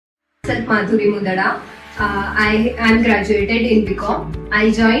myself Madhuri Mundada. I am graduated in BCom.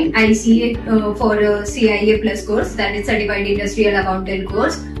 I joined ICA for a CIA Plus course, that is Certified Industrial Accountant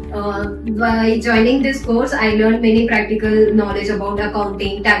course. By joining this course, I learned many practical knowledge about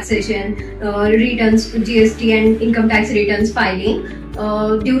accounting, taxation, returns, GST and income tax returns filing.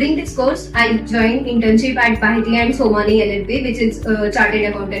 During this course, I joined internship at Baheti and Somani LLP, which is a chartered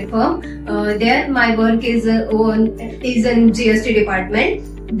accountant firm. There, my work is in GST department.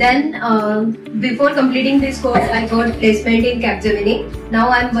 Then, before completing this course, I got placement in Capgemini. Now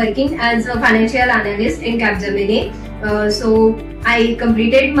I am working as a financial analyst in Capgemini. So I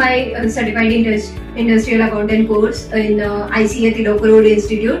completed my certified industrial accountant course in ICA Edu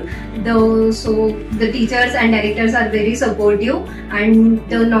Institute. So the teachers and directors are very supportive, and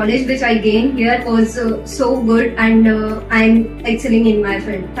the knowledge which I gained here was so good, and I am excelling in my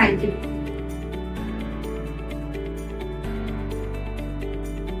field. Thank you.